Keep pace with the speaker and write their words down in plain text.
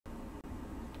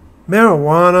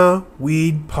Marijuana,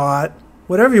 weed, pot,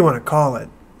 whatever you want to call it.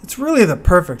 It's really the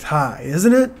perfect high,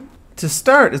 isn't it? To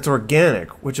start, it's organic,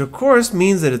 which of course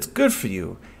means that it's good for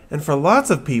you, and for lots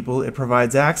of people it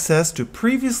provides access to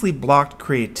previously blocked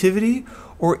creativity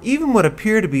or even what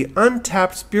appear to be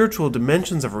untapped spiritual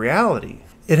dimensions of reality.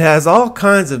 It has all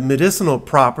kinds of medicinal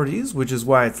properties, which is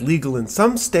why it's legal in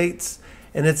some states,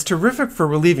 and it's terrific for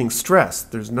relieving stress,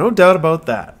 there's no doubt about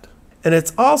that. And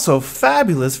it's also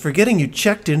fabulous for getting you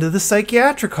checked into the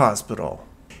psychiatric hospital.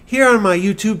 Here on my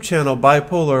YouTube channel,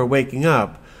 Bipolar or Waking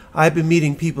Up, I've been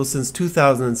meeting people since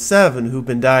 2007 who've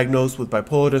been diagnosed with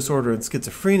bipolar disorder and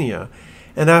schizophrenia,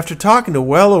 and after talking to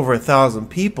well over 1,000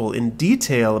 people in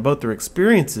detail about their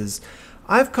experiences,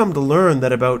 I've come to learn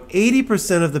that about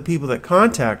 80% of the people that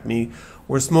contact me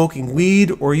were smoking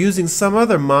weed or using some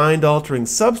other mind-altering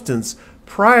substance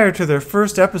prior to their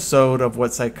first episode of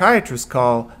what psychiatrists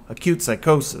call acute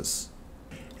psychosis.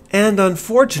 And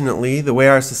unfortunately, the way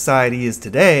our society is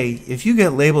today, if you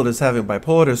get labeled as having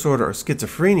bipolar disorder or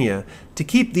schizophrenia, to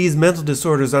keep these mental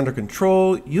disorders under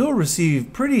control, you'll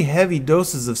receive pretty heavy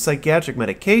doses of psychiatric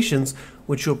medications,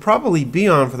 which you'll probably be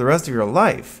on for the rest of your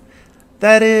life.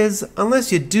 That is,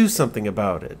 unless you do something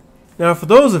about it. Now, for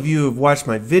those of you who have watched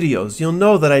my videos, you'll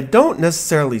know that I don't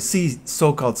necessarily see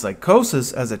so-called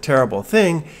psychosis as a terrible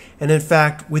thing, and in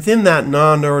fact, within that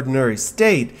non-ordinary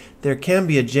state, there can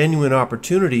be a genuine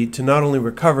opportunity to not only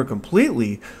recover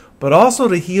completely, but also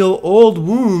to heal old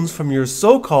wounds from your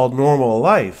so-called normal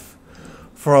life.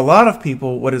 For a lot of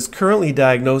people, what is currently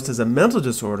diagnosed as a mental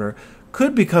disorder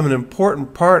could become an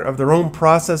important part of their own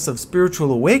process of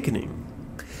spiritual awakening.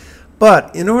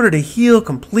 But in order to heal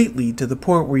completely to the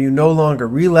point where you no longer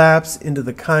relapse into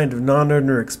the kind of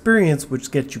non-ordinary experience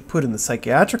which gets you put in the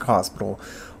psychiatric hospital,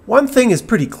 one thing is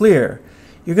pretty clear.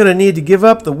 You're going to need to give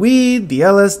up the weed, the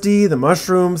LSD, the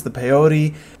mushrooms, the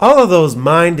peyote, all of those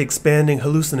mind-expanding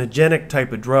hallucinogenic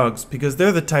type of drugs, because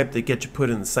they're the type that get you put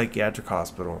in the psychiatric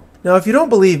hospital. Now, if you don't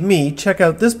believe me, check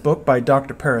out this book by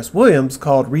Dr. Paris Williams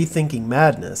called Rethinking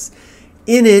Madness.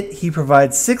 In it, he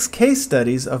provides 6 case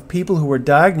studies of people who were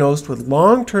diagnosed with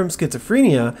long-term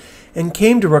schizophrenia and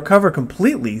came to recover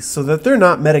completely so that they're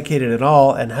not medicated at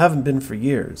all and haven't been for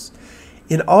years.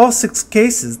 In all 6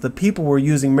 cases, the people were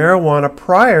using marijuana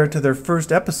prior to their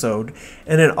first episode,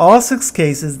 and in all 6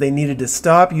 cases, they needed to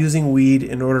stop using weed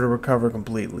in order to recover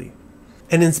completely.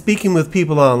 And in speaking with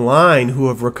people online who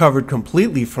have recovered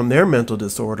completely from their mental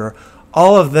disorder,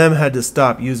 all of them had to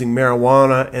stop using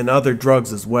marijuana and other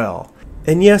drugs as well.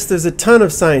 And yes, there's a ton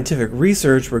of scientific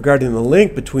research regarding the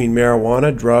link between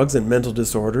marijuana, drugs, and mental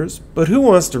disorders, but who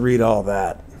wants to read all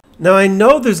that? Now, I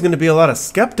know there's going to be a lot of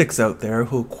skeptics out there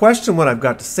who'll question what I've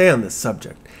got to say on this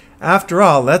subject. After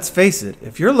all, let's face it,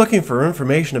 if you're looking for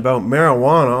information about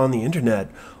marijuana on the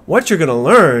internet, what you're going to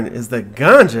learn is that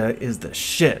ganja is the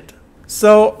shit.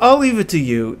 So, I'll leave it to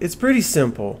you. It's pretty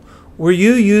simple. Were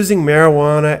you using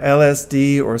marijuana,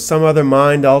 LSD, or some other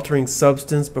mind-altering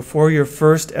substance before your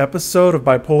first episode of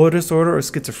bipolar disorder or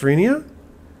schizophrenia?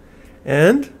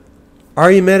 And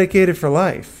are you medicated for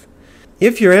life?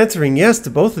 If you're answering yes to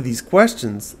both of these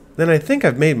questions, then I think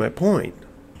I've made my point.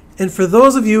 And for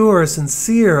those of you who are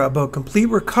sincere about complete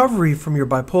recovery from your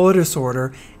bipolar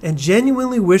disorder and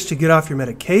genuinely wish to get off your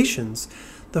medications,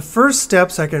 the first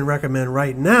steps I can recommend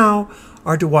right now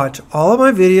are to watch all of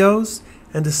my videos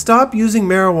and to stop using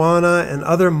marijuana and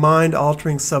other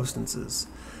mind-altering substances.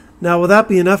 Now, will that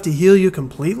be enough to heal you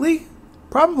completely?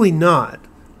 Probably not,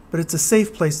 but it's a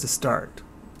safe place to start.